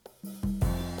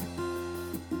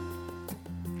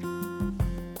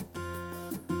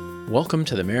Welcome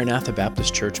to the Maranatha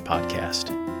Baptist Church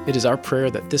podcast. It is our prayer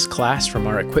that this class from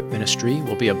our Equip ministry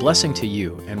will be a blessing to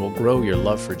you and will grow your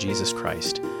love for Jesus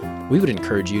Christ. We would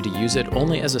encourage you to use it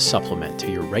only as a supplement to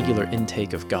your regular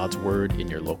intake of God's Word in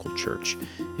your local church.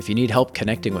 If you need help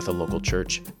connecting with a local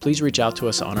church, please reach out to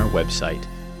us on our website,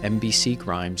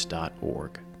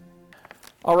 mbcgrimes.org.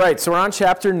 All right, so we're on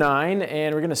chapter 9,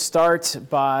 and we're going to start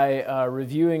by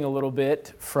reviewing a little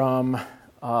bit from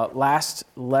last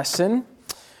lesson.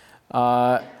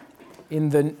 In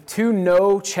the two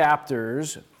no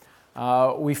chapters,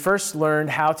 we first learned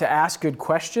how to ask good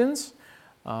questions,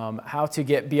 how to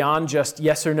get beyond just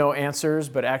yes or no answers,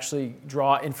 but actually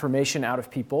draw information out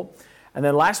of people. And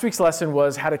then last week's lesson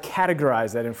was how to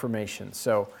categorize that information.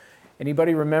 So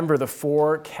anybody remember the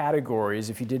 4 categories?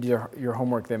 If you did your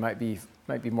homework, they might be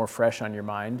more fresh on your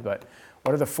mind. But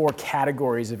what are the 4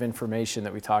 categories of information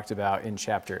that we talked about in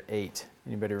chapter 8?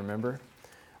 Anybody remember?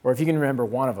 Or if you can remember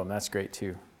one of them, that's great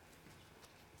too.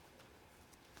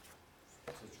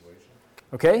 Situation.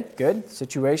 Okay, good.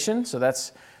 Situation. So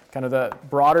that's kind of the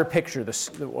broader picture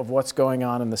of what's going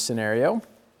on in the scenario.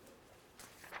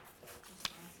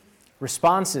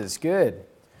 Responses. Good.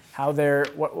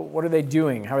 What are they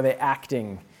doing? How are they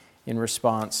acting in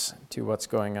response to what's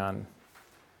going on?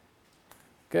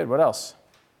 Good. What else?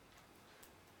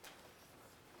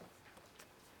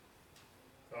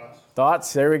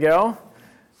 Thoughts. There we go.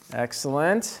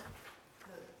 Excellent.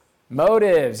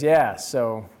 Motives, yeah.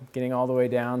 So getting all the way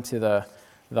down to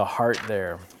the heart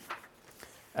there.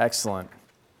 Excellent.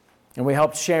 And we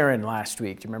helped Sharon last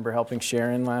week. Do you remember helping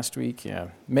Sharon last week? Yeah.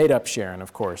 Made up Sharon,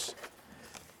 of course.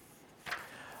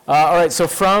 All right, so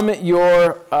from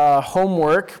your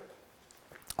homework,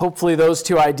 hopefully those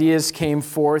 2 ideas came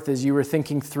forth as you were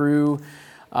thinking through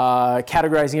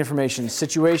categorizing information: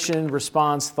 situation,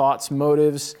 response, thoughts,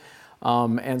 motives.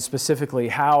 And specifically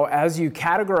how, as you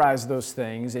categorize those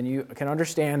things and you can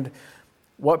understand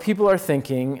what people are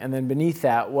thinking, and then beneath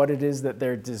that, what it is that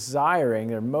they're desiring,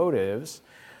 their motives,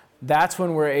 that's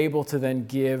when we're able to then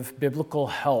give biblical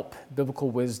help,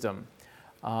 biblical wisdom.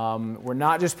 We're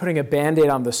not just putting a Band-Aid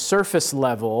on the surface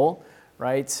level,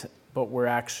 right? But we're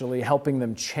actually helping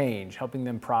them change, helping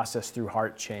them process through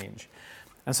heart change.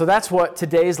 And so that's what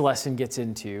today's lesson gets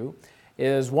into.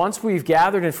 Is once we've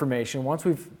gathered information, once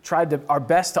we've tried our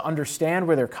best to understand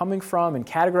where they're coming from and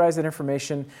categorize that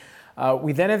information,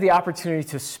 we then have the opportunity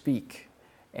to speak.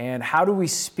 And how do we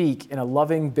speak in a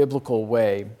loving, biblical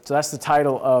way? So that's the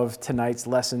title of tonight's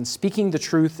lesson, Speaking the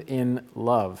Truth in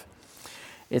Love.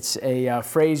 It's a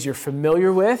phrase you're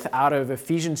familiar with out of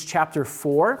Ephesians chapter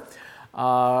 4.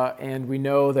 And we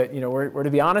know that we're to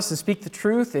be honest and speak the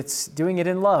truth. It's doing it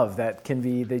in love that can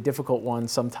be the difficult one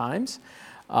sometimes.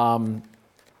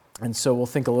 And so we'll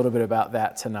think a little bit about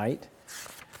that tonight.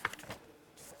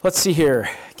 Let's see here.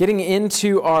 Getting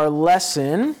into our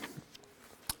lesson,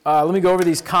 let me go over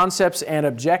these concepts and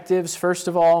objectives. First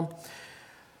of all,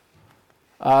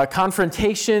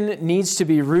 confrontation needs to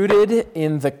be rooted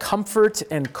in the comfort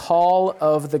and call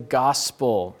of the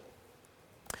gospel.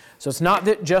 So it's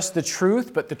not just the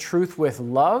truth, but the truth with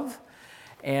love.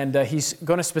 And he's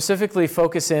going to specifically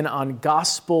focus in on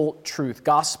gospel truth,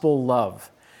 gospel love,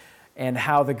 and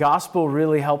how the gospel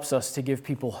really helps us to give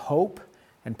people hope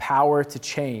and power to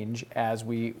change as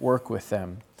we work with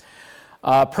them.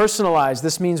 Personalized,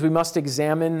 this means we must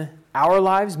examine our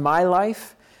lives, my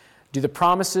life. Do the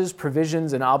promises,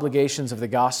 provisions, and obligations of the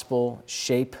gospel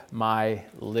shape my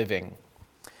living?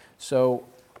 So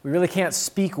we really can't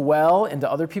speak well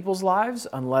into other people's lives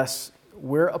unless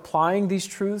we're applying these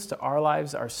truths to our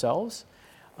lives ourselves.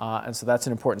 And so that's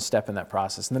an important step in that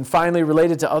process. And then finally,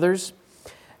 related to others,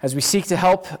 as we seek to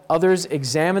help others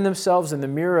examine themselves in the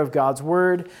mirror of God's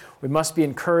Word, we must be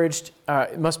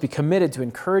committed to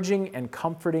encouraging and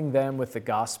comforting them with the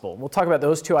gospel. We'll talk about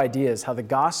those 2 ideas, how the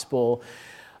gospel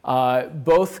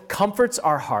both comforts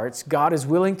our hearts. God is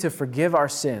willing to forgive our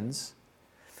sins,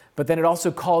 but then it also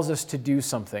calls us to do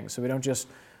something. So we don't just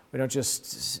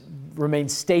remain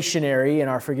stationary in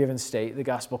our forgiven state. The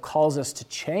gospel calls us to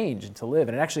change and to live,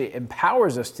 and it actually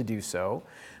empowers us to do so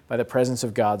by the presence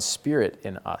of God's Spirit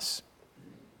in us.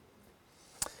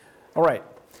 All right.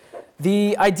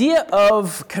 The idea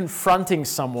of confronting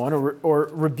someone or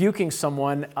rebuking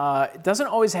someone doesn't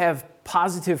always have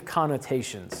positive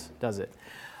connotations, does it?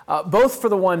 Both for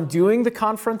the one doing the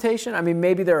confrontation. I mean,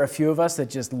 maybe there are a few of us that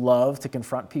just love to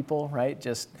confront people, right?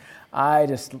 I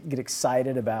just get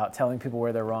excited about telling people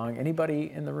where they're wrong. Anybody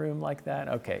in the room like that?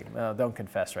 Okay, don't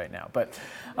confess right now. But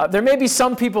there may be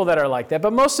some people that are like that,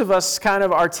 but most of us kind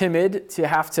of are timid to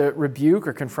have to rebuke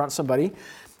or confront somebody.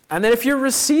 And then if you're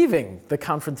receiving the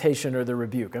confrontation or the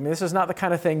rebuke, I mean, this is not the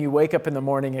kind of thing you wake up in the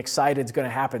morning excited is going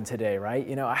to happen today, right?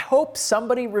 I hope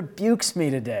somebody rebukes me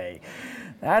today.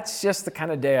 That's just the kind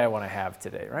of day I want to have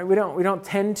today, right? We don't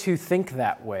tend to think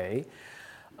that way.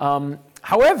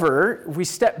 However, if we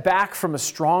step back from a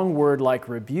strong word like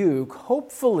rebuke,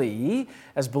 hopefully,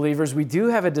 as believers, we do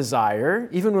have a desire,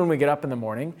 even when we get up in the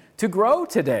morning, to grow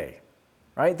today,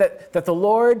 right? That the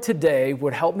Lord today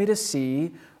would help me to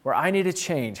see where I need to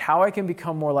change, how I can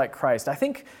become more like Christ. I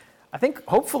think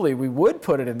hopefully we would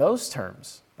put it in those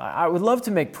terms. I would love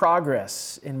to make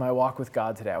progress in my walk with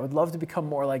God today. I would love to become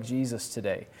more like Jesus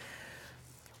today.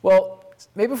 Well,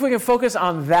 maybe if we can focus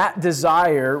on that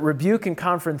desire, rebuke and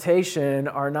confrontation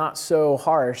are not so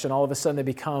harsh, and all of a sudden they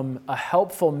become a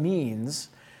helpful means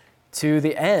to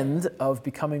the end of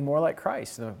becoming more like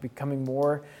Christ, becoming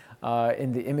more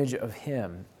in the image of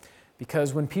Him.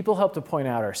 Because when people help to point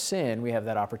out our sin, we have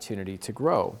that opportunity to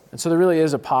grow. And so there really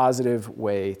is a positive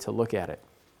way to look at it.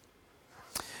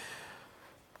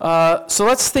 So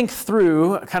let's think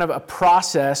through kind of a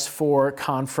process for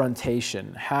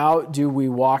confrontation. How do we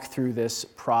walk through this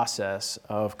process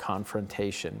of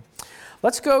confrontation?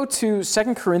 Let's go to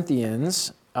 2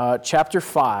 Corinthians chapter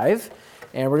 5,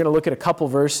 and we're going to look at a couple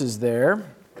verses there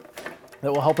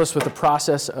that will help us with the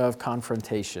process of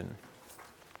confrontation.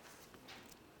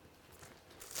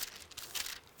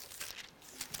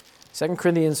 2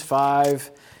 Corinthians 5,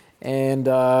 and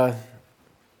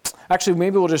actually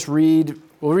maybe we'll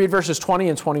read verses 20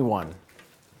 and 21.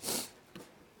 It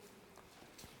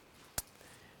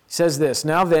says this,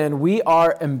 "Now then, we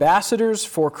are ambassadors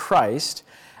for Christ,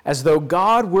 as though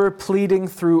God were pleading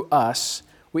through us.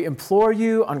 We implore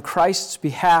you on Christ's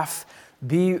behalf,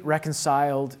 be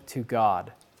reconciled to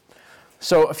God."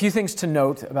 So a few things to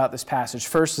note about this passage.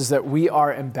 First is that we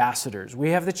are ambassadors. We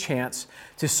have the chance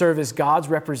to serve as God's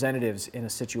representatives in a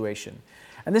situation.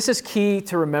 And this is key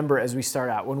to remember as we start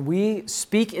out. When we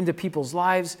speak into people's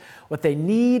lives, what they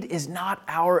need is not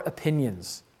our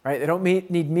opinions, right? They don't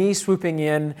need me swooping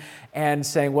in and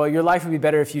saying, well, your life would be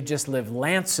better if you just lived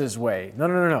Lance's way.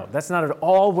 No. That's not at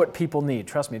all what people need.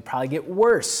 Trust me, it'd probably get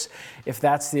worse if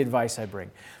that's the advice I bring.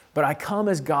 But I come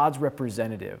as God's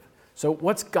representative. So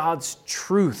what's God's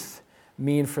truth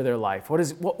mean for their life?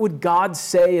 What would God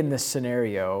say in this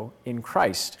scenario in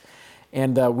Christ?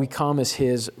 And we come as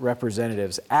His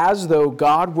representatives, as though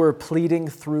God were pleading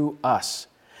through us.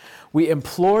 We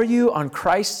implore you on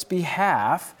Christ's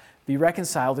behalf, be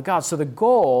reconciled to God. So the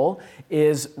goal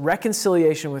is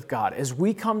reconciliation with God. As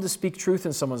we come to speak truth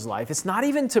in someone's life, it's not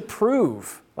even to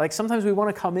prove. Like sometimes we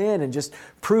want to come in and just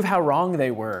prove how wrong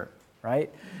they were, right?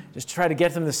 Just try to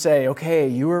get them to say, okay,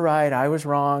 you were right, I was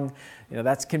wrong.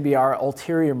 That can be our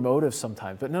ulterior motive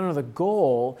sometimes. But no, the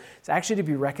goal is actually to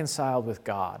be reconciled with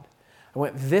God. I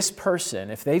want this person,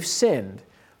 if they've sinned,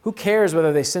 who cares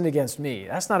whether they sinned against me?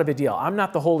 That's not a big deal. I'm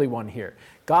not the Holy One here.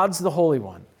 God's the Holy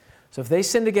One. So if they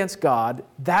sinned against God,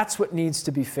 that's what needs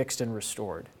to be fixed and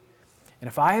restored. And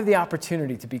if I have the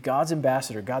opportunity to be God's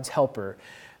ambassador, God's helper,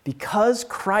 because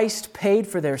Christ paid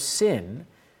for their sin,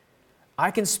 I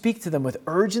can speak to them with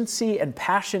urgency and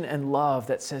passion and love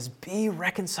that says, be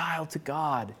reconciled to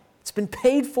God. It's been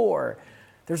paid for.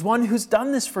 There's one who's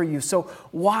done this for you. So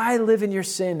why live in your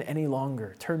sin any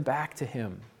longer? Turn back to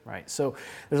Him, right? So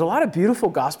there's a lot of beautiful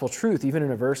gospel truth, even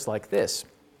in a verse like this.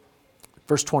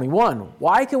 Verse 21,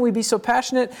 why can we be so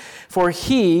passionate? For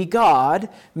He, God,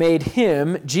 made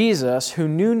Him, Jesus, who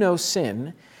knew no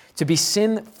sin, to be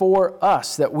sin for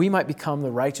us, that we might become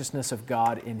the righteousness of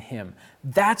God in Him.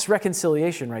 That's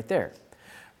reconciliation right there.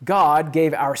 God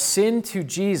gave our sin to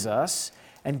Jesus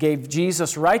and gave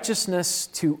Jesus' righteousness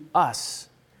to us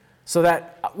so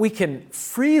that we can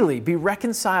freely be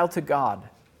reconciled to God,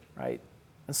 right?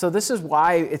 And so this is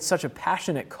why it's such a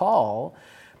passionate call,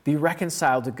 be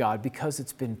reconciled to God, because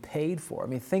it's been paid for. I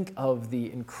mean, think of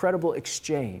the incredible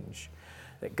exchange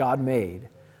that God made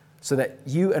so that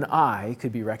you and I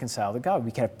could be reconciled to God.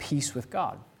 We can have peace with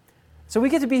God. So we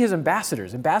get to be His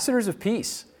ambassadors of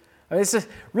peace. I mean, it's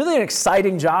really an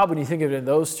exciting job when you think of it in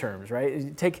those terms, right?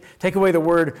 You take away the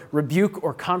word rebuke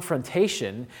or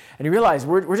confrontation, and you realize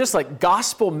we're just like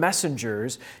gospel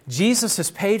messengers. Jesus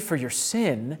has paid for your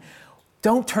sin.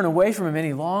 Don't turn away from Him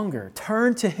any longer.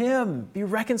 Turn to Him. Be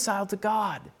reconciled to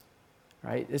God,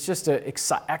 right? It's just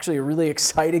actually a really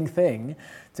exciting thing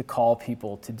to call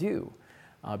people to do.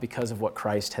 Because of what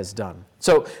Christ has done.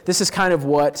 So this is kind of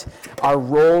what our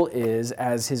role is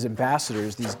as His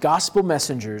ambassadors, these gospel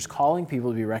messengers calling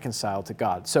people to be reconciled to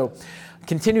God. So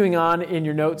continuing on in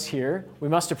your notes here, we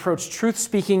must approach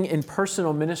truth-speaking in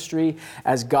personal ministry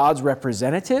as God's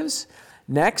representatives.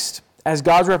 Next, As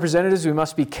God's representatives, we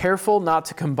must be careful not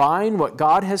to combine what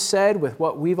God has said with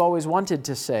what we've always wanted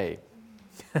to say.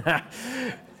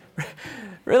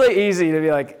 Really easy to be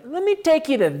like, let me take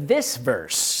you to this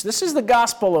verse. This is the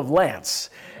Gospel of Lance.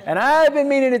 And I've been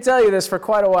meaning to tell you this for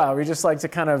quite a while. We just like to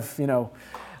kind of,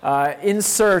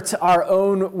 insert our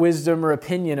own wisdom or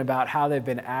opinion about how they've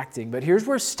been acting. But here's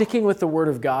where sticking with the Word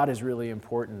of God is really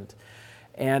important.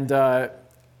 And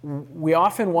we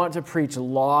often want to preach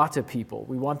law to people.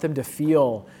 We want them to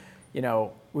feel, we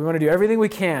want to do everything we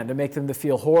can to make them to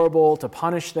feel horrible, to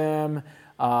punish them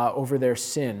over their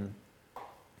sin.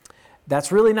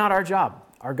 That's really not our job.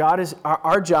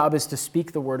 Our job is to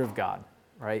speak the Word of God,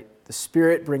 right? The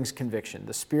Spirit brings conviction.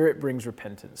 The Spirit brings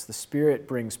repentance. The Spirit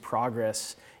brings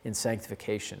progress in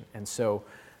sanctification. And so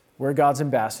we're God's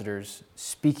ambassadors,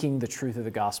 speaking the truth of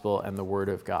the gospel and the Word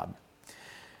of God.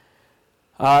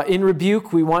 In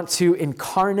rebuke, we want to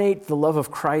incarnate the love of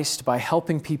Christ by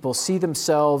helping people see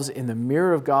themselves in the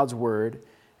mirror of God's Word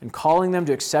and calling them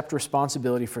to accept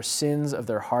responsibility for sins of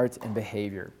their heart and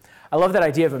behavior. I love that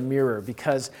idea of a mirror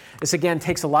because this, again,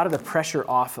 takes a lot of the pressure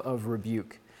off of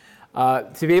rebuke. To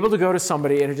be able to go to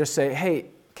somebody and to just say, hey,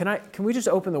 can we just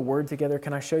open the Word together?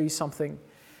 Can I show you something?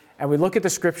 And we look at the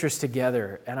Scriptures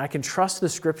together, and I can trust the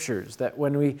Scriptures that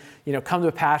when we come to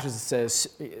a passage that says,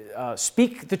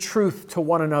 speak the truth to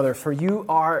one another, for you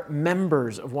are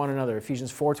members of one another,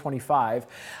 Ephesians 4:25,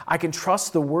 I can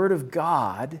trust the Word of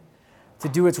God to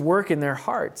do its work in their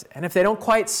heart. And if they don't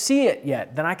quite see it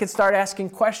yet, then I can start asking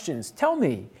questions. Tell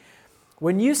me,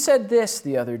 when you said this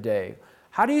the other day,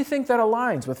 how do you think that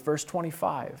aligns with verse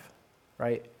 25,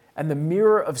 right? And the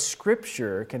mirror of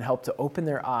Scripture can help to open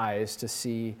their eyes to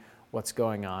see what's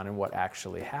going on and what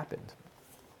actually happened.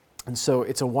 And so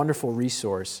it's a wonderful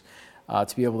resource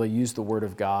to be able to use the Word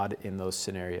of God in those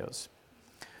scenarios.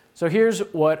 So here's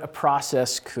what a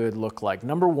process could look like.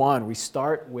 Number one, we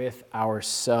start with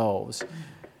ourselves.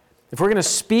 If we're going to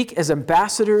speak as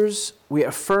ambassadors, we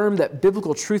affirm that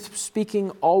biblical truth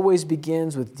speaking always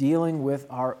begins with dealing with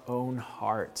our own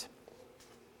heart.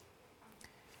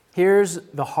 Here's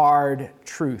the hard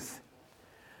truth.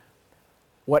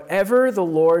 Whatever the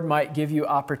Lord might give you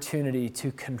opportunity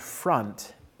to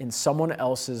confront in someone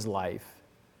else's life,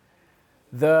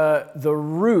 the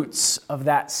roots of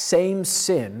that same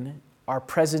sin are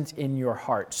present in your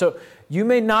heart. So you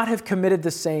may not have committed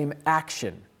the same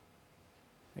action.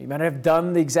 You might not have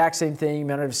done the exact same thing. You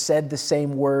might not have said the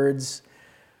same words.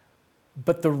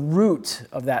 But the root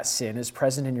of that sin is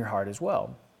present in your heart as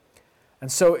well.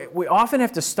 And so we often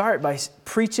have to start by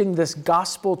preaching this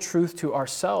gospel truth to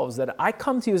ourselves, that I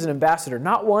come to you as an ambassador,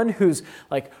 not one who's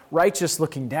like righteous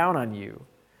looking down on you,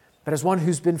 but as one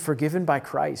who's been forgiven by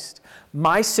Christ.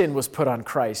 My sin was put on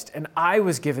Christ, and I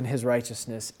was given his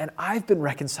righteousness, and I've been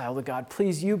reconciled to God.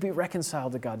 Please, you be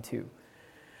reconciled to God too.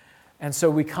 And so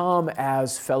we come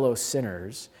as fellow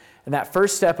sinners, and that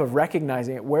first step of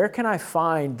recognizing it, where can I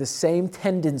find the same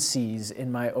tendencies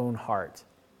in my own heart?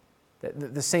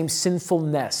 The same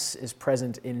sinfulness is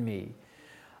present in me.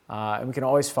 And we can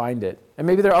always find it. And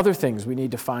maybe there are other things we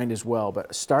need to find as well,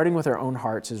 but starting with our own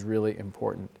hearts is really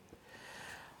important.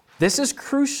 This is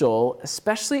crucial,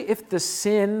 especially if the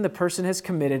sin the person has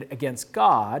committed against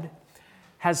God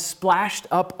has splashed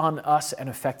up on us and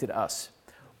affected us.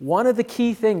 One of the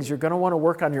key things you're going to want to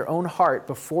work on your own heart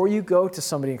before you go to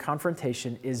somebody in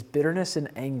confrontation is bitterness and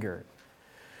anger.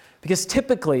 Because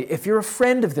typically, if you're a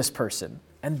friend of this person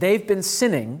and they've been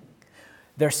sinning,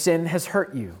 their sin has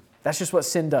hurt you. That's just what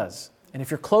sin does. And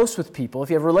if you're close with people, if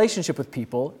you have a relationship with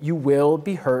people, you will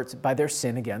be hurt by their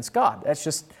sin against God. That's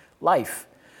just life.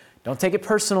 Don't take it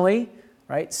personally,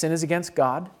 right? Sin is against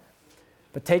God.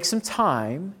 But take some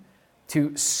time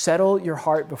to settle your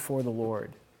heart before the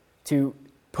Lord, to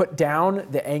put down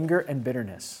the anger and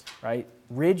bitterness, right?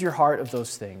 Rid your heart of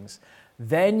those things.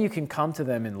 Then you can come to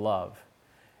them in love.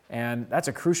 And that's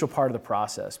a crucial part of the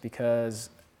process because,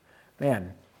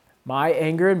 man, my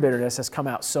anger and bitterness has come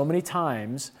out so many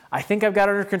times. I think I've got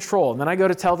it under control. And then I go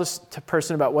to tell this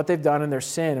person about what they've done in their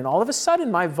sin. And all of a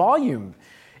sudden, my volume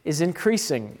is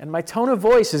increasing. And my tone of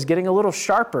voice is getting a little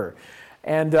sharper.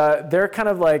 And they're kind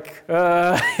of like,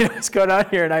 what's going on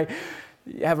here? And I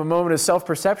have a moment of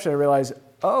self-perception. I realize,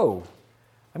 oh,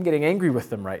 I'm getting angry with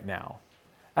them right now.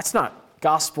 That's not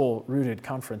gospel-rooted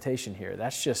confrontation here.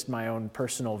 That's just my own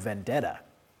personal vendetta.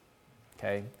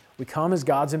 Okay? We come as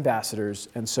God's ambassadors,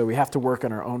 and so we have to work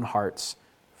on our own hearts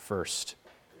first.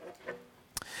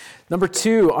 Number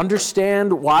two,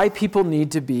 understand why people need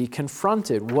to be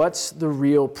confronted. What's the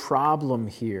real problem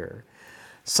here?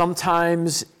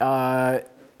 Sometimes it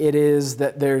is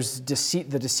that there's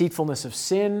the deceitfulness of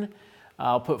sin.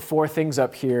 I'll put 4 things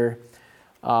up here.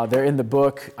 They're in the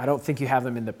book. I don't think you have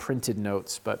them in the printed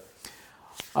notes, but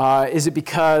is it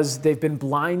because they've been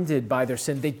blinded by their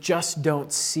sin? They just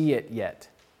don't see it yet.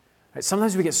 Right?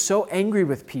 Sometimes we get so angry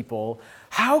with people.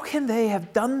 How can they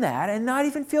have done that and not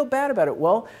even feel bad about it?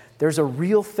 Well, there's a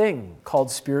real thing called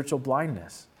spiritual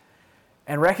blindness.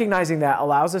 And recognizing that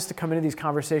allows us to come into these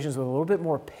conversations with a little bit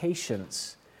more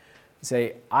patience and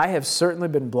say, I have certainly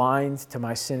been blind to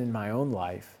my sin in my own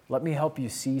life. Let me help you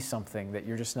see something that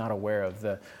you're just not aware of,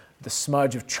 the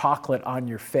smudge of chocolate on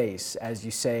your face as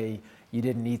you say you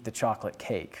didn't eat the chocolate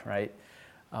cake, right?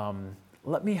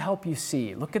 Let me help you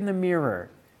see. Look in the mirror.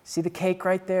 See the cake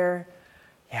right there?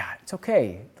 Yeah, it's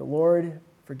okay. The Lord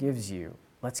forgives you.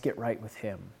 Let's get right with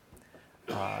Him.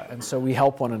 And so we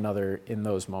help one another in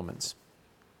those moments.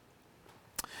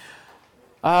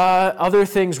 Other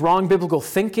things, wrong biblical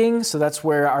thinking. So that's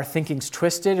where our thinking's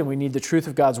twisted and we need the truth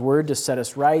of God's word to set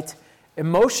us right.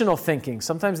 Emotional thinking.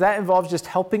 Sometimes that involves just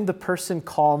helping the person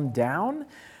calm down.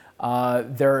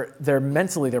 They're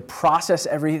mentally, they're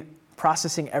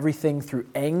processing everything through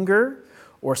anger,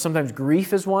 or sometimes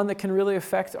grief is one that can really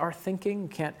affect our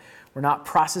thinking. We're not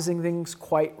processing things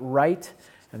quite right.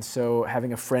 And so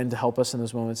having a friend to help us in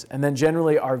those moments. And then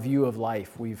generally our view of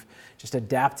life. We've just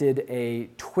adapted a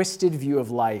twisted view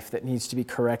of life that needs to be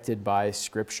corrected by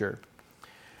Scripture.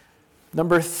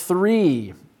 Number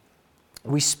 3,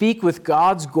 we speak with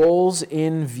God's goals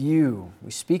in view.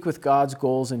 We speak with God's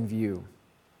goals in view.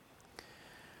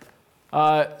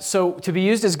 So to be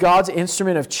used as God's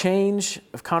instrument of change,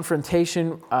 of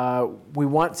confrontation, we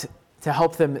want to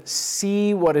help them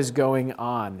see what is going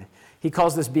on. He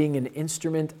calls this being an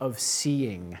instrument of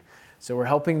seeing. So we're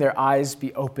helping their eyes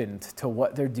be opened to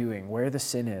what they're doing, where the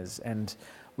sin is, and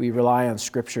we rely on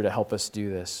Scripture to help us do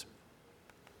this.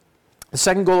 The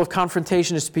second goal of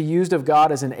confrontation is to be used of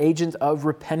God as an agent of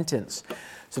repentance.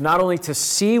 So not only to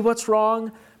see what's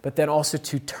wrong, but then also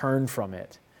to turn from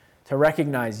it. To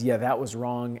recognize, yeah, that was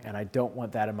wrong, and I don't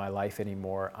want that in my life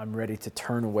anymore. I'm ready to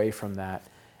turn away from that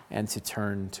and to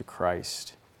turn to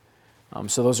Christ.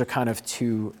 So those are kind of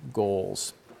 2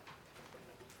 goals.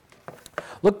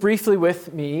 Look briefly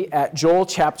with me at Joel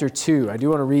chapter 2. I do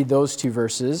want to read those 2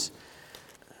 verses.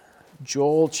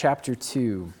 Joel chapter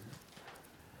 2.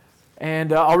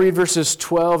 And I'll read verses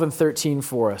 12 and 13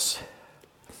 for us.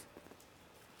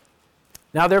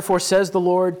 Now therefore says the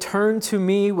Lord, turn to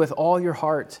me with all your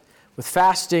heart, with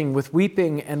fasting, with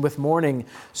weeping, and with mourning.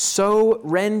 So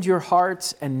rend your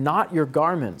hearts and not your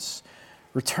garments.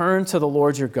 Return to the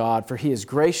Lord your God, for He is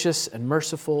gracious and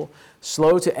merciful,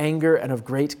 slow to anger and of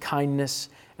great kindness,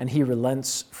 and He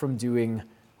relents from doing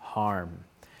harm.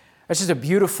 That's just a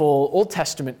beautiful Old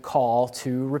Testament call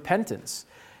to repentance.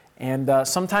 And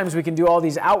sometimes we can do all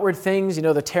these outward things,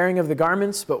 the tearing of the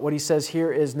garments, but what He says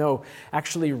here is, no,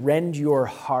 actually rend your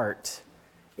heart.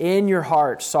 In your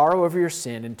heart, sorrow over your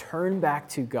sin, and turn back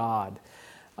to God.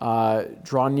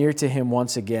 Draw near to Him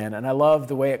once again. And I love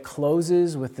the way it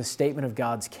closes with the statement of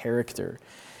God's character.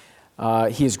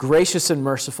 He is gracious and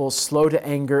merciful, slow to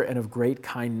anger, and of great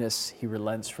kindness. He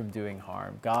relents from doing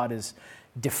harm. God is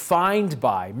defined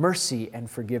by mercy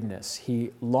and forgiveness.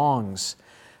 He longs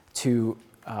to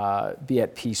be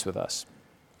at peace with us.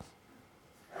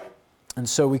 And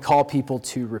so we call people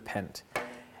to repent.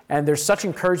 And there's such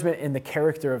encouragement in the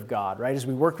character of God, right? As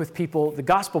we work with people, the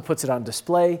gospel puts it on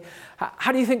display.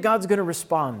 How do you think God's going to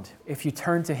respond if you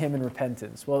turn to Him in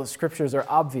repentance? Well, the Scriptures are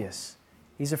obvious.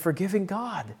 He's a forgiving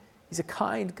God. He's a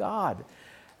kind God.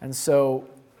 And so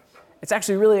it's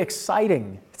actually really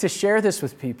exciting to share this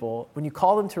with people when you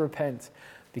call them to repent,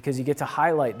 because you get to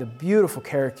highlight the beautiful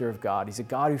character of God. He's a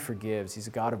God who forgives. He's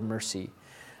a God of mercy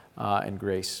and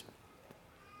grace.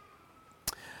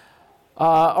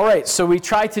 All right, so we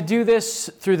try to do this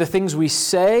through the things we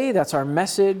say. That's our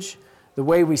message. The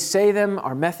way we say them,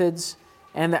 our methods,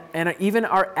 and even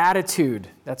our attitude.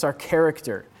 That's our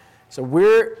character. So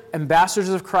we're ambassadors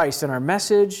of Christ in our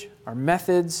message, our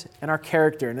methods, and our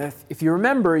character. And if you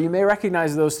remember, you may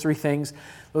recognize those 3 things.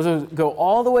 Those go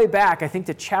all the way back, I think,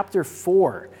 to chapter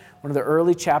 4, one of the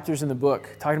early chapters in the book,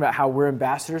 talking about how we're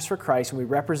ambassadors for Christ and we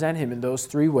represent Him in those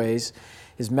 3 ways: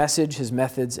 His message, His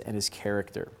methods, and His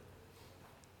character.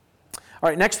 All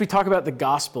right, next we talk about the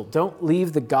gospel. Don't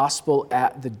leave the gospel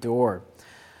at the door.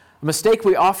 A mistake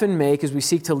we often make as we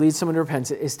seek to lead someone to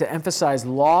repentance is to emphasize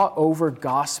law over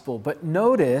gospel. But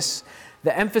notice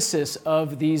the emphasis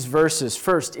of these verses.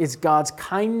 First, it's God's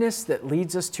kindness that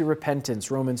leads us to repentance,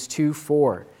 Romans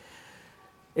 2:4.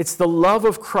 It's the love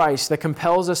of Christ that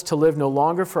compels us to live no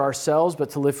longer for ourselves, but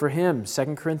to live for Him,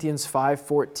 2 Corinthians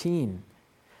 5:14.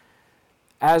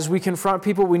 As we confront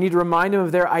people, we need to remind them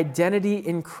of their identity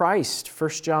in Christ,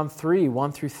 1 John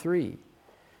 3:1-3.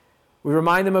 We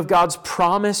remind them of God's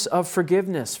promise of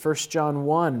forgiveness, 1 John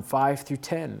 1, 5 through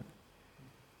 10.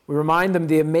 We remind them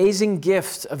the amazing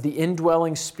gift of the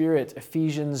indwelling Spirit,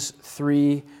 Ephesians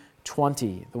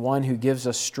 3:20, the one who gives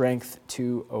us strength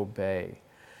to obey.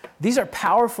 These are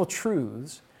powerful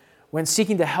truths when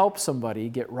seeking to help somebody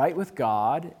get right with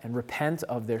God and repent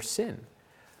of their sin.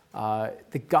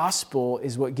 The gospel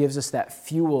is what gives us that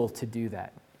fuel to do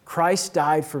that. Christ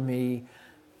died for me.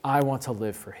 I want to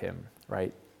live for him,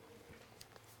 right?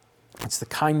 It's the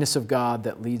kindness of God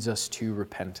that leads us to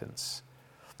repentance.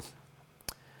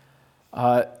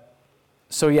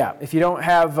 If you don't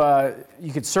have,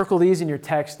 you could circle these in your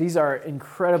text. These are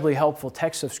incredibly helpful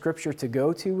texts of Scripture to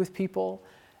go to with people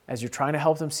as you're trying to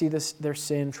help them see their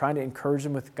sin, trying to encourage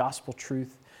them with gospel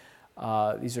truth.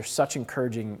 These are such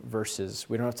encouraging verses.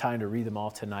 We don't have time to read them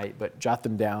all tonight, but jot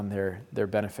them down. They're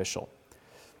beneficial.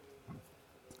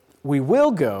 We will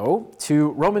go to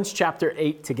Romans chapter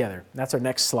 8 together. That's our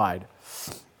next slide.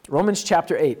 Romans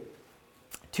chapter 8.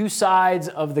 Two sides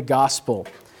of the gospel.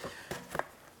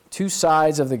 Two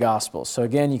sides of the gospel. So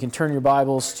again, you can turn your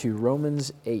Bibles to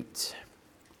Romans 8.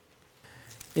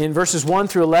 In verses 1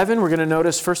 through 11, we're going to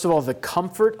notice, first of all, the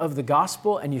comfort of the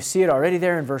gospel, and you see it already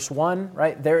there in verse 1,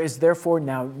 right? There is therefore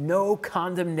now no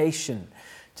condemnation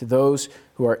to those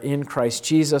who are in Christ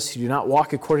Jesus, who do not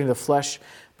walk according to the flesh,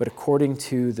 but according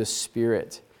to the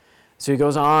Spirit. So he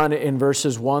goes on in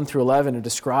verses 1 through 11 and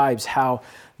describes how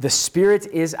the Spirit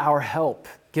is our help,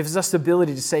 gives us the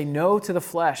ability to say no to the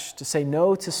flesh, to say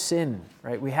no to sin,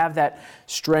 right? We have that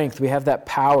strength, we have that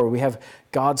power, we have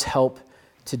God's help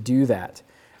to do that.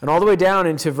 And all the way down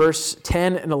into verse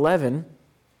 10 and 11,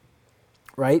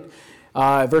 right?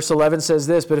 Verse 11 says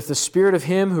this, "But if the Spirit of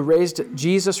him who raised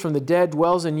Jesus from the dead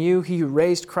dwells in you, he who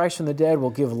raised Christ from the dead will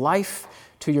give life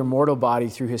to your mortal body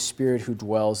through his Spirit who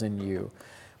dwells in you."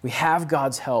 We have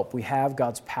God's help. We have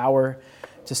God's power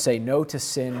to say no to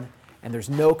sin, and there's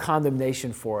no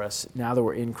condemnation for us now that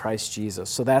we're in Christ Jesus.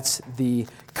 So that's the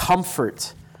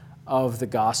comfort of the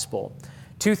gospel.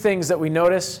 Two things that we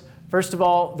notice. First of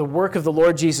all, the work of the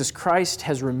Lord Jesus Christ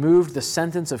has removed the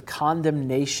sentence of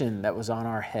condemnation that was on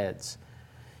our heads.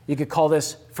 You could call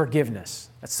this forgiveness.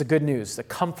 That's the good news, the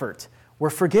comfort. We're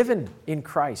forgiven in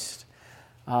Christ.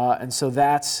 And so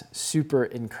that's super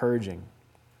encouraging.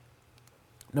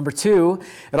 Number two,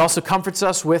 it also comforts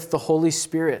us with the Holy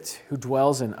Spirit who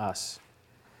dwells in us.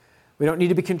 We don't need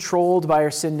to be controlled by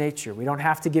our sin nature. We don't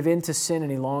have to give in to sin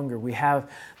any longer. We have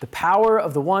the power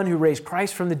of the one who raised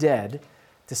Christ from the dead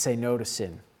to say no to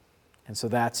sin. And so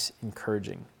that's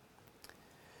encouraging.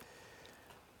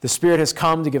 The Spirit has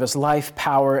come to give us life,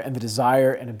 power, and the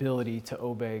desire and ability to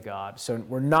obey God. So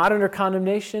we're not under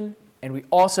condemnation, and we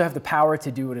also have the power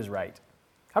to do what is right.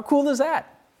 How cool is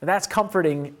that? And that's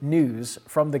comforting news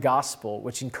from the gospel,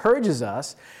 which encourages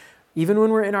us, even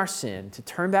when we're in our sin, to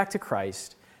turn back to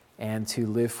Christ and to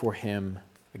live for him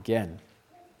again.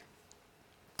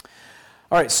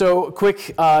 All right, so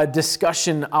quick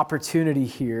discussion opportunity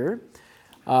here.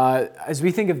 As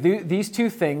we think of these two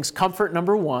things, comfort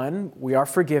number one, we are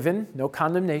forgiven, no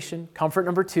condemnation. Comfort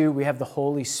number two, we have the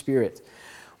Holy Spirit.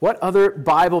 What other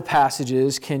Bible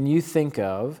passages can you think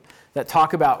of that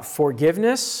talk about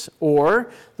forgiveness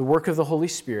or the work of the Holy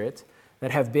Spirit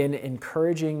that have been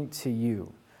encouraging to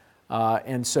you?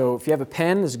 And so if you have a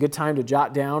pen, it's a good time to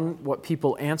jot down what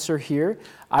people answer here.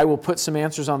 I will put some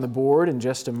answers on the board in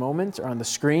just a moment or on the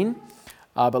screen.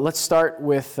 But let's start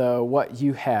with what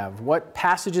you have. What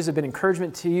passages have been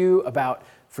encouragement to you about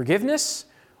forgiveness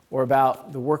or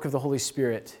about the work of the Holy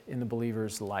Spirit in the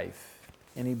believer's life?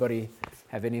 Anybody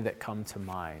have any that come to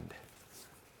mind?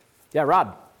 Yeah,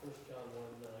 Rob. 1 John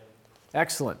 1:9.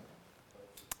 Excellent.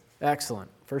 Excellent.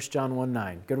 1 John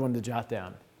 1:9. Good one to jot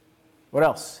down. What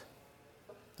else?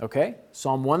 Okay.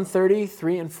 Psalm 130,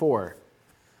 3 and 4.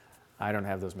 I don't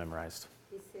have those memorized.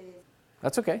 It says,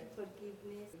 That's okay.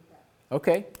 forgiveness.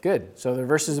 Okay, good. So the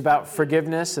verses about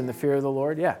forgiveness and the fear of the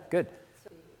Lord. Yeah, good.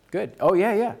 Good. Oh,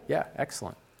 yeah.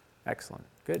 Excellent. Excellent.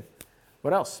 Good.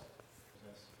 What else?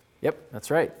 Yep, that's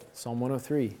right. Psalm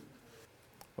 103.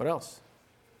 What else?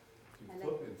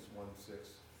 Philippians 1:6.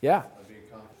 Yeah, I'm being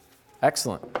confident.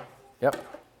 excellent. Yep.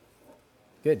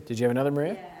 Good. Did you have another,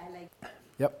 Maria? Yeah, I like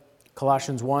Yep.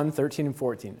 Colossians 1, 13 and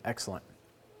 14. Excellent.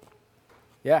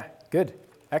 Yeah, good.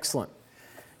 Excellent.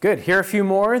 Good. Here are a few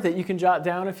more that you can jot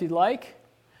down if you'd like.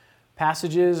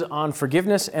 Passages on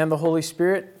forgiveness and the Holy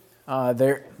Spirit. I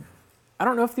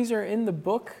don't know if these are in the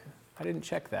book. I didn't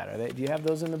check that. Are they? Do you have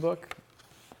those in the book?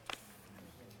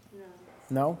 no.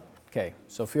 No? Okay.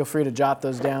 So feel free to jot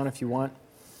those down if you want.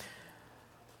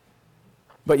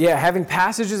 But yeah, having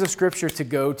passages of Scripture to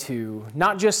go to,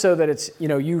 not just so that it's,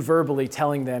 you verbally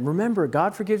telling them, remember,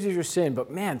 God forgives you your sin, but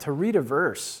man, to read a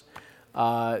verse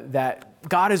that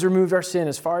God has removed our sin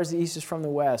as far as the east is from the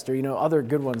west, or, other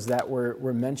good ones that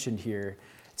were mentioned here.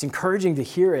 It's encouraging to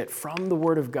hear it from the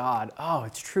Word of God. Oh,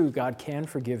 it's true, God can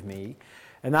forgive me.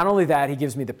 And not only that, He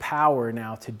gives me the power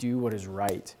now to do what is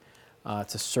right,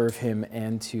 to serve Him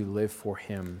and to live for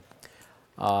Him.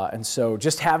 And so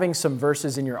just having some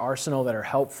verses in your arsenal that are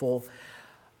helpful.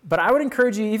 But I would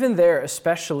encourage you, even there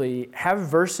especially, have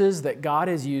verses that God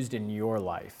has used in your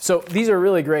life. So these are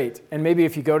really great. And maybe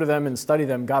if you go to them and study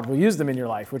them, God will use them in your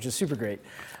life, which is super great.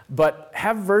 But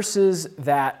have verses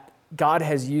that God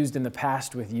has used in the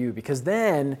past with you. Because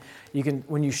then you can,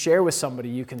 when you share with somebody,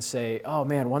 you can say, oh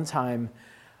man, one time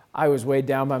I was weighed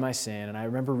down by my sin, and I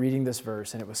remember reading this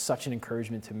verse, and it was such an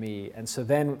encouragement to me. And so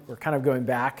then we're kind of going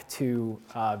back to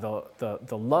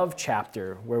the love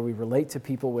chapter, where we relate to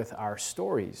people with our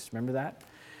stories. Remember that?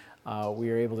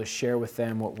 We are able to share with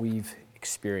them what we've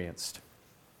experienced.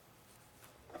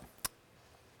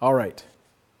 All right.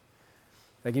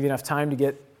 Did I give you enough time to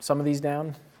get some of these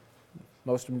down?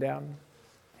 Most of them down?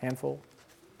 Handful?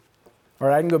 All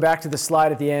right, I can go back to the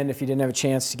slide at the end if you didn't have a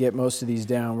chance to get most of these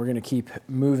down. We're going to keep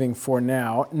moving for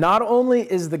now. Not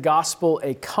only is the gospel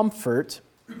a comfort,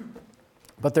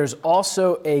 but there's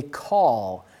also a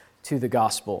call to the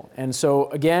gospel. And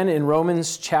so again, in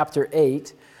Romans chapter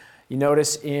 8, you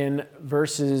notice in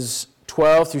verses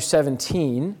 12 through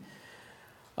 17,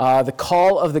 the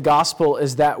call of the gospel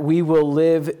is that we will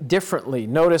live differently.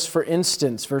 Notice, for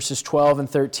instance, verses 12 and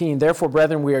 13. Therefore,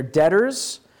 brethren, we are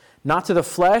debtors, not to the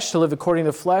flesh, to live according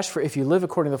to the flesh. For if you live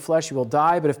according to the flesh, you will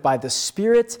die. But if by the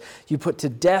Spirit you put to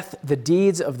death the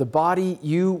deeds of the body,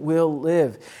 you will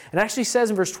live. And it actually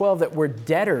says in verse 12 that we're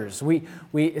debtors.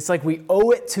 It's like we owe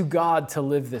it to God to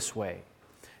live this way.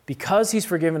 Because He's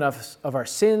forgiven us of our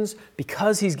sins,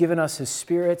 because He's given us His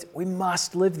Spirit, we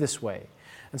must live this way.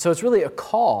 And so it's really a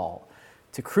call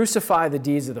to crucify the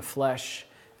deeds of the flesh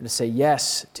and to say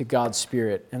yes to God's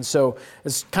Spirit. And so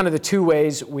it's kind of the two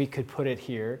ways we could put it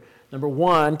here. Number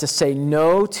one, to say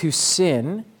no to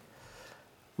sin.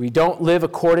 We don't live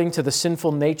according to the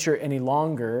sinful nature any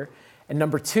longer. And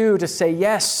number two, to say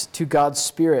yes to God's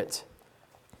Spirit.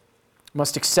 We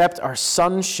must accept our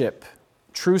sonship.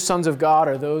 True sons of God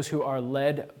are those who are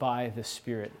led by the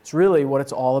Spirit. It's really what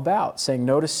it's all about, saying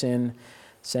no to sin,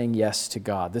 saying yes to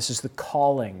God. This is the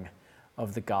calling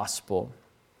of the gospel.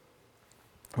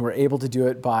 We're able to do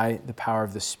it by the power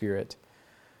of the Spirit.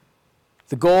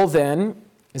 The goal then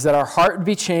is that our heart would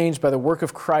be changed by the work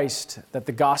of Christ that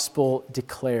the gospel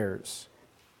declares.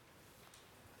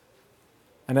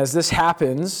 And as this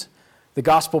happens, the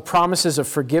gospel promises of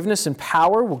forgiveness and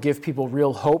power will give people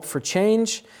real hope for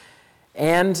change,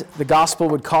 and the gospel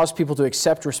would cause people to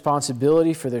accept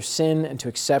responsibility for their sin and to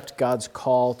accept God's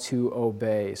call to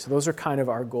obey. So those are kind of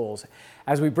our goals.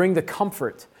 As we bring the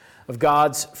comfort of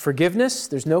God's forgiveness,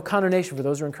 there's no condemnation for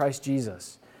those who are in Christ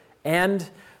Jesus. And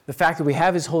the fact that we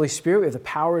have His Holy Spirit, we have the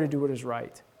power to do what is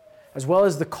right. As well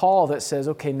as the call that says,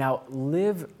 okay, now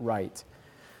live right.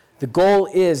 The goal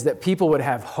is that people would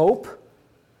have hope.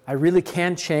 I really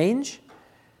can change.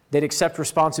 They'd accept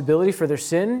responsibility for their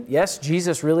sin. Yes,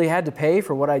 Jesus really had to pay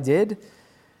for what I did.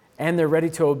 And they're ready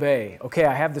to obey. Okay,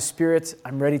 I have the Spirit.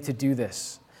 I'm ready to do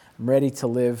this. I'm ready to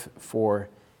live for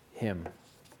Him.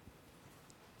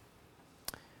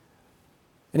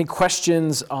 Any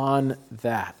questions on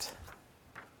that?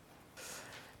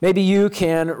 Maybe you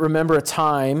can remember a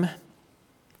time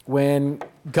when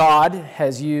God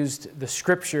has used the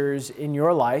Scriptures in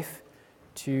your life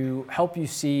to help you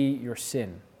see your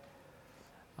sin.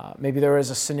 Maybe there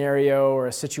was a scenario or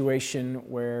a situation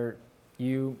where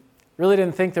you really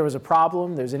didn't think there was a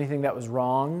problem, there's anything that was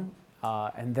wrong,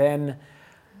 and then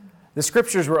the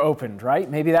Scriptures were opened, right?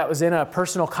 Maybe that was in a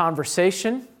personal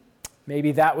conversation.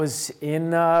 Maybe that was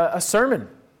in a sermon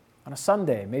on a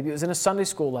Sunday. Maybe it was in a Sunday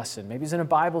school lesson. Maybe it was in a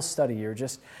Bible study or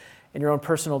just in your own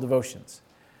personal devotions.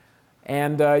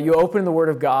 And you opened the Word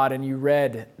of God and you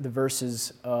read the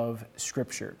verses of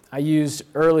Scripture. I used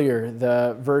earlier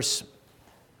the verse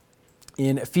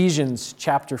in Ephesians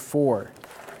chapter 4.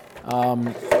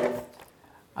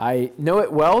 I know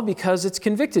it well because it's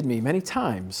convicted me many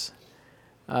times.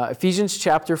 Ephesians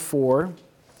chapter 4.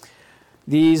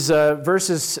 These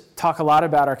verses talk a lot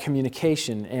about our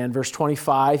communication. And verse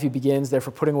 25, he begins,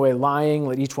 therefore putting away lying,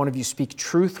 let each one of you speak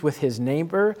truth with his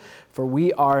neighbor, for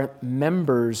we are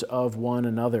members of one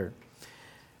another.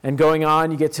 And going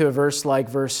on, you get to a verse like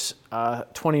verse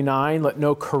 29, let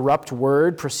no corrupt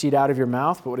word proceed out of your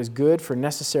mouth, but what is good for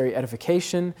necessary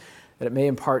edification, that it may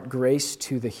impart grace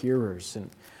to the hearers.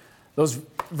 And Those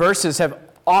verses have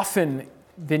often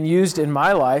been used in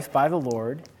my life by the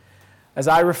Lord as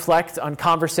I reflect on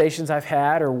conversations I've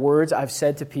had or words I've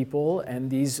said to people, and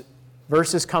these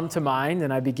verses come to mind,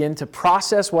 and I begin to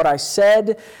process what I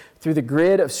said through the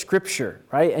grid of Scripture,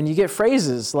 right? And you get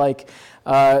phrases like,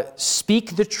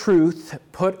 speak the truth,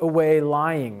 put away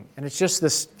lying. And it's just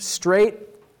this straight,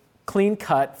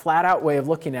 clean-cut, flat-out way of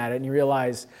looking at it, and you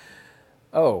realize,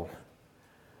 oh,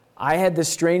 I had this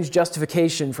strange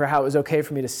justification for how it was okay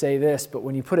for me to say this, but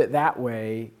when you put it that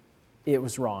way, it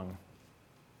was wrong,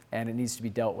 and it needs to be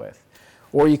dealt with.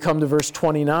 Or you come to verse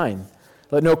 29.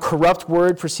 Let no corrupt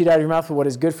word proceed out of your mouth, but what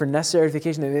is good for necessary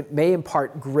edification, that it may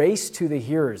impart grace to the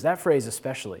hearers. That phrase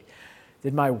especially.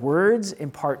 Did my words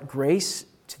impart grace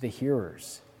to the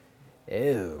hearers?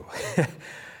 Ew.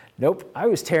 Nope, I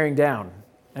was tearing down.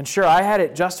 And sure, I had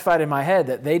it justified in my head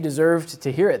that they deserved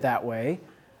to hear it that way,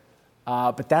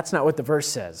 but that's not what the verse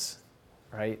says,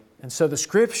 right? And so the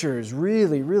Scriptures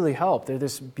really, really help. They're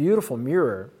this beautiful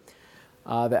mirror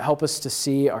that help us to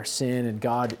see our sin, and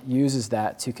God uses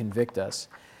that to convict us.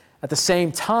 At the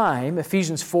same time,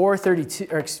 Ephesians 4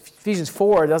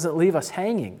 doesn't leave us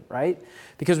hanging, right?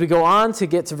 Because we go on to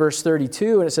get to verse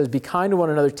 32, and it says, be kind to one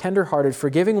another, tenderhearted,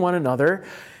 forgiving one another,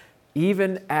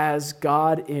 even as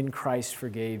God in Christ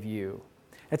forgave you.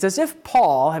 It's as if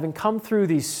Paul, having come through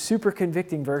these super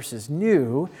convicting verses,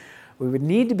 knew we would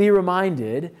need to be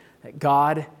reminded that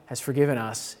God has forgiven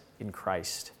us in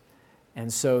Christ.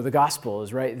 And so the gospel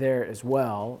is right there as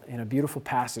well in a beautiful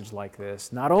passage like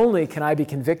this. Not only can I be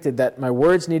convicted that my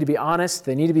words need to be honest,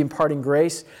 they need to be imparting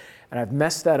grace, and I've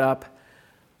messed that up,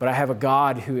 but I have a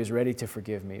God who is ready to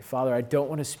forgive me. Father, I don't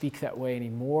want to speak that way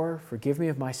anymore. Forgive me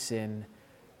of my sin.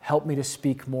 Help me to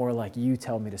speak more like you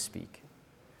tell me to speak.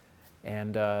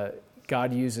 And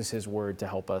God uses his word to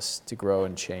help us to grow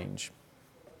and change.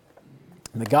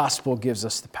 And the gospel gives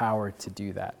us the power to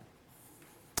do that.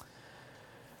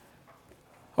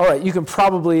 All right, you can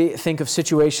probably think of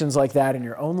situations like that in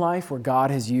your own life where God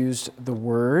has used the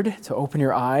word to open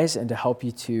your eyes and to help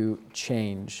you to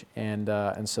change.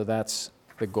 And so that's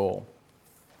the goal.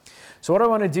 So what I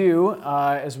want to do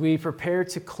as we prepare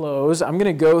to close, I'm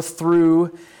going to go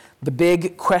through the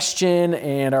big question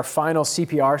and our final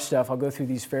CPR stuff. I'll go through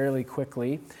these fairly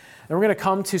quickly. And we're going to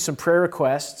come to some prayer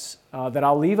requests that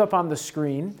I'll leave up on the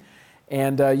screen.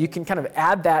 And you can kind of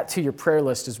add that to your prayer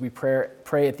list as we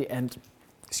pray at the end.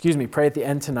 Pray at the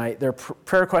end tonight. They're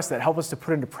prayer requests that help us to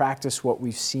put into practice what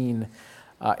we've seen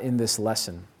in this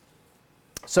lesson.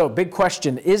 So, big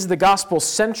question. Is the gospel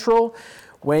central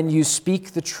when you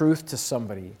speak the truth to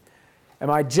somebody? Am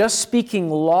I just speaking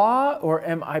law, or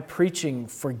am I preaching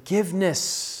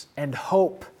forgiveness and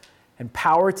hope and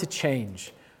power to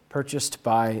change purchased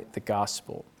by the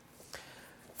gospel?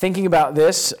 Thinking about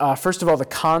this, first of all, the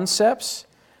concepts.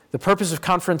 The purpose of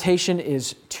confrontation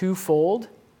is twofold: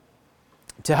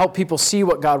 to help people see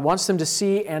what God wants them to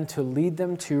see and to lead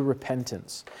them to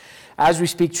repentance. As we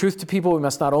speak truth to people, we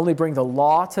must not only bring the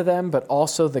law to them, but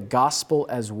also the gospel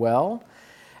as well.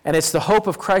 And it's the hope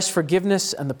of Christ's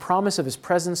forgiveness and the promise of his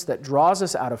presence that draws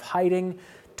us out of hiding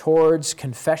towards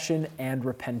confession and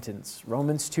repentance.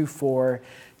 Romans 2:4,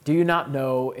 do you not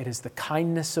know it is the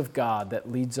kindness of God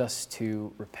that leads us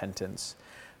to repentance?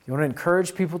 If you want to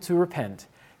encourage people to repent,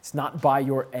 it's not by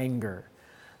your anger.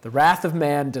 The wrath of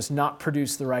man does not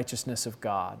produce the righteousness of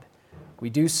God. We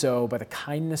do so by the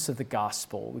kindness of the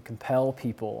gospel. We compel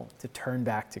people to turn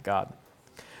back to God.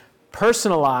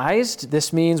 Personalized,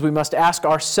 this means we must ask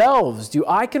ourselves, do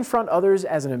I confront others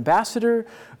as an ambassador,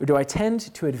 or do I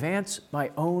tend to advance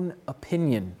my own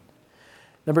opinion?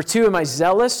 Number 2, am I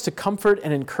zealous to comfort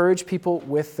and encourage people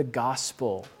with the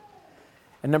gospel?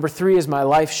 And number 3, is my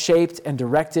life shaped and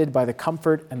directed by the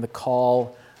comfort and the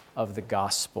call of the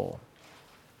gospel?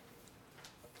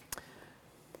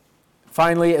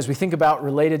 Finally, as we think about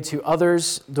related to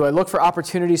others, do I look for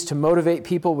opportunities to motivate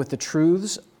people with the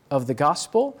truths of the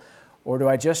gospel, or do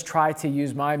I just try to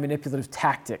use my manipulative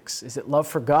tactics? Is it love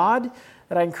for God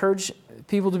that I encourage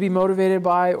people to be motivated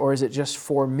by, or is it just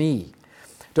for me?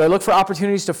 Do I look for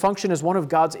opportunities to function as one of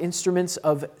God's instruments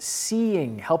of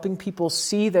seeing, helping people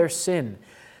see their sin?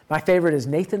 My favorite is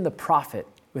Nathan the prophet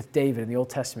with David in the Old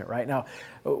Testament, right? Now,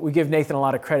 we give Nathan a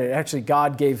lot of credit. Actually,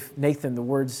 God gave Nathan the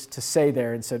words to say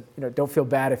there and said, don't feel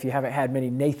bad if you haven't had many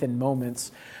Nathan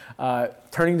moments.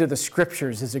 Turning to the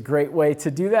Scriptures is a great way to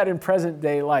do that in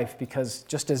present-day life, because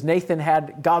just as Nathan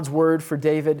had God's word for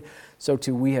David, so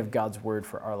too we have God's word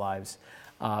for our lives.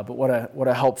 But what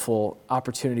a helpful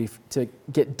opportunity to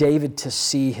get David to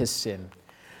see his sin.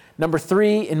 Number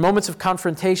 3, in moments of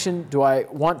confrontation, do I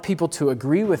want people to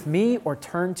agree with me or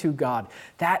turn to God?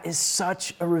 That is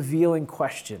such a revealing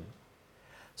question,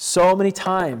 So many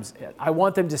times, I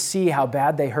want them to see how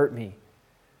bad they hurt me.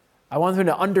 I want them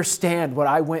to understand what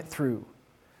I went through.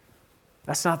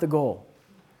 That's not the goal.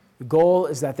 The goal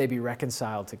is that they be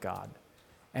reconciled to God.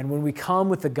 And when we come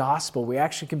with the gospel, we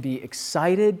actually can be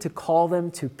excited to call them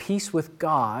to peace with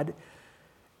God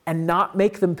and not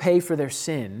make them pay for their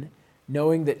sin,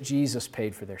 knowing that Jesus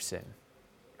paid for their sin,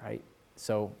 right?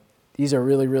 So these are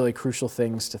really, really crucial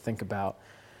things to think about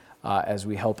as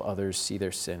we help others see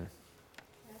their sin.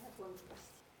 I have one question.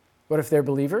 What if they're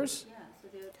believers? Yeah, so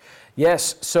they're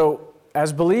Yes, so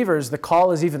as believers, the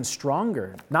call is even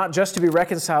stronger, not just to be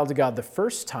reconciled to God the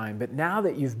first time, but now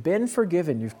that you've been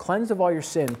forgiven, you've cleansed of all your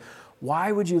sin,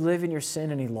 why would you live in your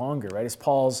sin any longer, right? It's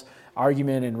Paul's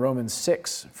argument in Romans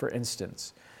 6, for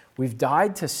instance. We've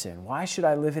died to sin. Why should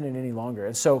I live in it any longer?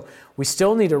 And so we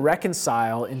still need to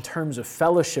reconcile in terms of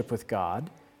fellowship with God,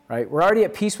 right? We're already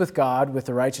at peace with God with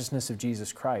the righteousness of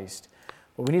Jesus Christ,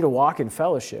 but we need to walk in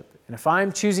fellowship. And if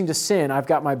I'm choosing to sin, I've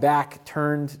got my back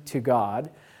turned to God.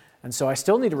 And so I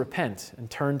still need to repent and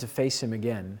turn to face Him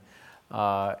again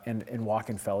and walk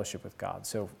in fellowship with God.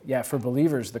 So yeah, for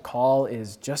believers, the call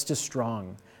is just as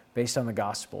strong based on the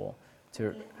gospel.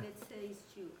 let's say it's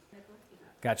Jew.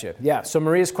 Gotcha. Yeah, so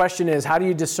Maria's question is, how do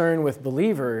you discern with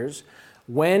believers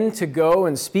when to go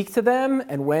and speak to them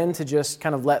and when to just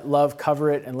kind of let love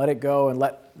cover it and let it go and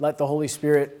let the Holy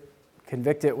Spirit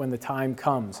convict it when the time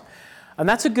comes? And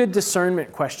that's a good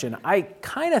discernment question. I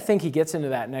kind of think he gets into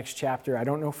that next chapter. I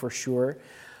don't know for sure.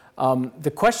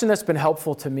 The question that's been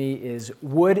helpful to me is,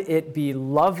 would it be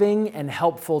loving and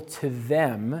helpful to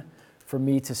them for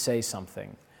me to say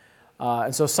something?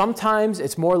 And so sometimes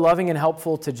it's more loving and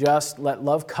helpful to just let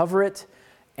love cover it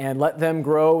and let them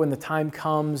grow when the time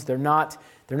comes. They're not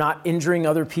injuring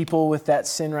other people with that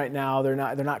sin right now. They're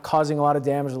not causing a lot of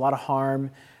damage, a lot of harm.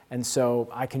 And so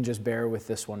I can just bear with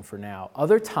this one for now.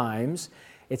 Other times,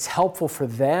 it's helpful for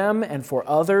them and for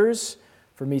others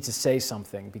for me to say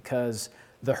something because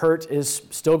the hurt is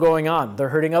still going on. They're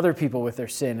hurting other people with their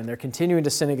sin, and they're continuing to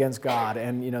sin against God,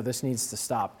 and this needs to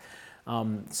stop.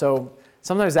 So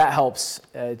sometimes that helps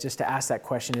just to ask that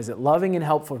question, is it loving and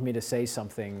helpful for me to say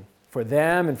something for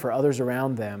them and for others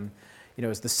around them?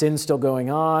 Is the sin still going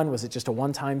on? Was it just a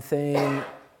one-time thing?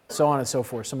 So on and so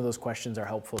forth. Some of those questions are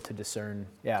helpful to discern.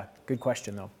 Yeah, good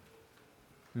question though.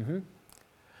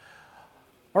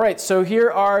 All right, so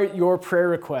here are your prayer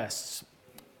requests.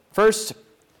 First,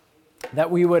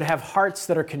 that we would have hearts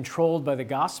that are controlled by the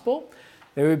gospel,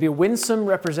 that we would be winsome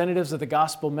representatives of the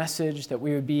gospel message, that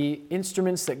we would be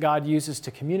instruments that God uses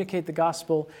to communicate the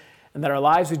gospel, and that our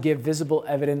lives would give visible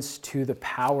evidence to the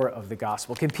power of the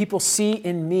gospel. Can people see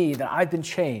in me that I've been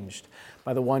changed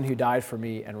by the one who died for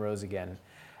me and rose again?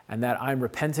 And that I'm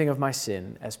repenting of my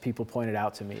sin, as people pointed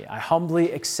out to me. I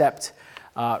humbly accept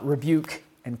rebuke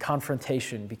and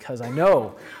confrontation because I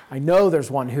know there's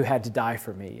one who had to die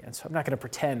for me. And so I'm not going to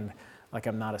pretend like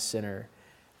I'm not a sinner.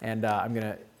 And I'm going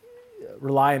to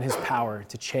rely on His power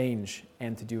to change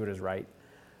and to do what is right.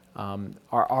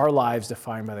 Our lives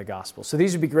defined by the gospel. So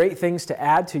these would be great things to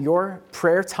add to your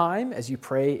prayer time as you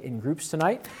pray in groups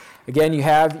tonight. Again, you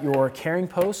have your caring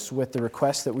posts with the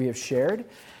requests that we have shared.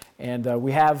 And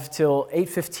we have till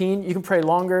 8:15. You can pray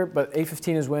longer, but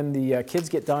 8:15 is when the kids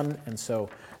get done. And so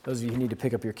those of you who need to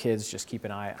pick up your kids, just keep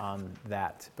an eye on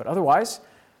that. But otherwise,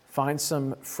 find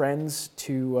some friends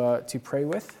to pray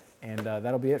with. And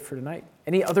that'll be it for tonight.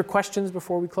 Any other questions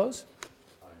before we close?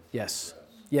 Yes.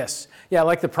 Yes. Yeah, I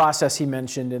like the process he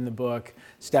mentioned in the book.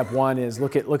 Step 1 is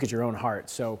look at your own heart.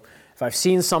 So if I've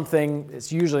seen something,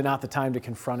 it's usually not the time to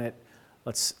confront it.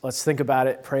 Let's think about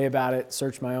it, pray about it,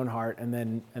 search my own heart, and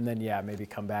then maybe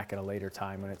come back at a later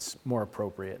time when it's more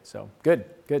appropriate. So good.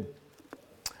 All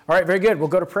right, very good. We'll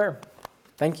go to prayer.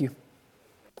 Thank you.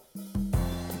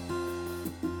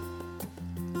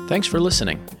 Thanks for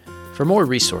listening. For more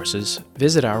resources,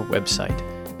 visit our website,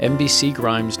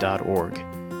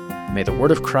 mbcgrimes.org. May the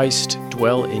word of Christ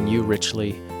dwell in you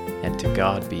richly, and to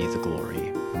God be the glory.